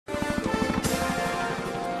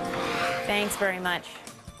Thanks very much.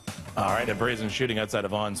 All right, a brazen shooting outside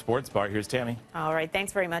of Vaughan Sports Bar. Here's Tammy. All right,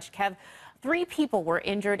 thanks very much, Kev. 3 people were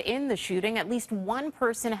injured in the shooting. At least 1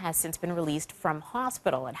 person has since been released from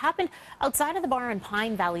hospital. It happened outside of the bar on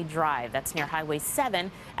Pine Valley Drive. That's near Highway 7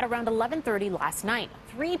 at around 11:30 last night.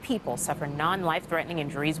 3 people suffered non-life-threatening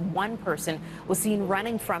injuries. 1 person was seen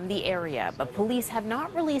running from the area, but police have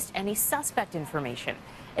not released any suspect information.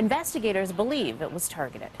 Investigators believe it was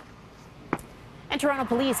targeted. And Toronto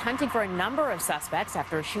police hunting for a number of suspects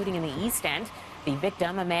after a shooting in the East End. The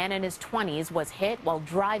victim, a man in his 20s, was hit while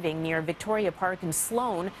driving near Victoria Park in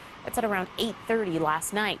Sloane. That's at around 8:30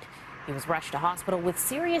 last night. He was rushed to hospital with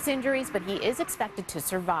serious injuries, but he is expected to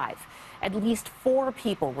survive. At least 4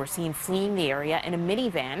 people were seen fleeing the area in a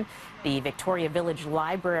minivan. The Victoria Village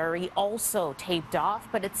Library also taped off,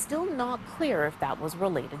 but it's still not clear if that was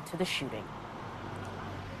related to the shooting.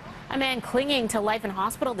 A man clinging to life in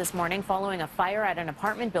hospital this morning following a fire at an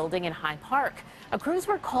apartment building in High Park. Crews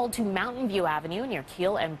were called to Mountain View Avenue near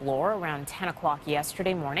Keele and Bloor around 10 o'clock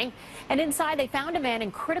yesterday morning. And inside, they found a man in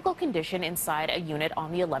critical condition inside a unit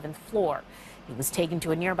on the 11th floor. He was taken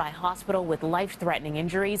to a nearby hospital with life-threatening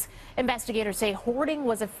injuries. Investigators say hoarding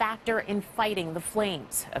was a factor in fighting the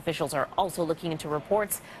flames. Officials are also looking into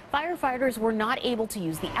reports firefighters were not able to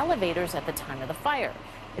use the elevators at the time of the fire.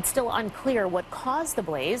 It's still unclear what caused the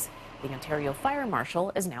blaze. The Ontario Fire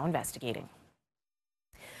Marshal is now investigating.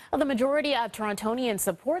 Well, the majority of Torontonians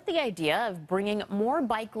support the idea of bringing more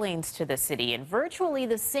bike lanes to the city, and virtually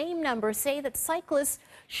the same number say that cyclists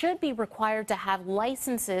should be required to have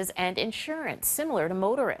licenses and insurance, similar to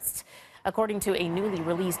motorists. According to a newly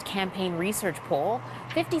released campaign research poll,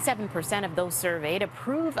 57% of those surveyed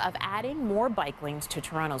approve of adding more bike lanes to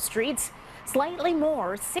Toronto streets. Slightly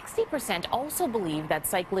more, 60% also believe that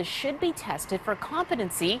cyclists should be tested for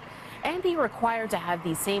competency and be required to have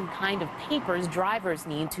the same kind of papers drivers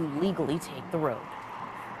need to legally take the road.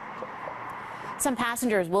 Some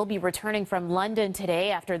passengers will be returning from London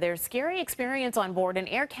today after their scary experience on board an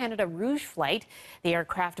Air Canada Rouge flight. The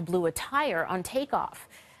aircraft blew a tire on takeoff.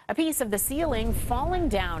 A piece of the ceiling falling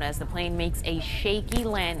down as the plane makes a shaky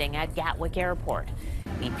landing at Gatwick Airport.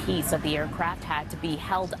 The piece of the aircraft had to be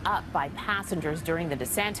held up by passengers during the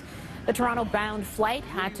descent. The Toronto-bound flight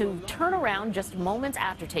had to turn around just moments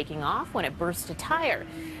after taking off when it burst a tire.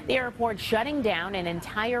 The airport shutting down an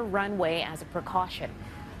entire runway as a precaution.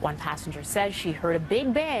 One passenger says she heard a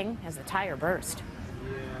big bang as the tire burst.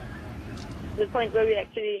 The point where we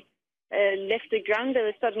actually left the ground, there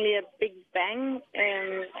was suddenly a big bang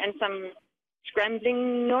and some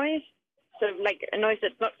scrambling noise. Sort of like a noise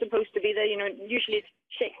that's not supposed to be there. You know, usually it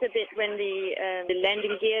shakes a bit when the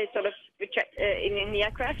landing gear is sort of in the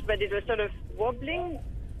aircraft, but it was sort of wobbling.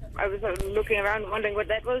 I was sort of looking around wondering what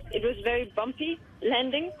that was. It was very bumpy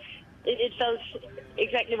landing. It felt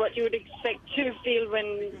exactly what you would expect to feel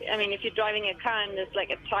when, I mean, if you're driving a car and there's like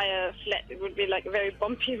a tire flat, it would be like a very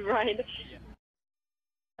bumpy ride.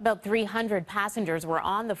 About 300 passengers were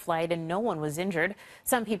on the flight and no one was injured.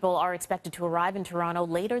 Some people are expected to arrive in Toronto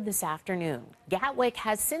later this afternoon. Gatwick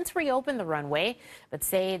has since reopened the runway, but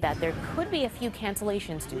say that there could be a few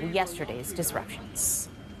cancellations due to yesterday's disruptions.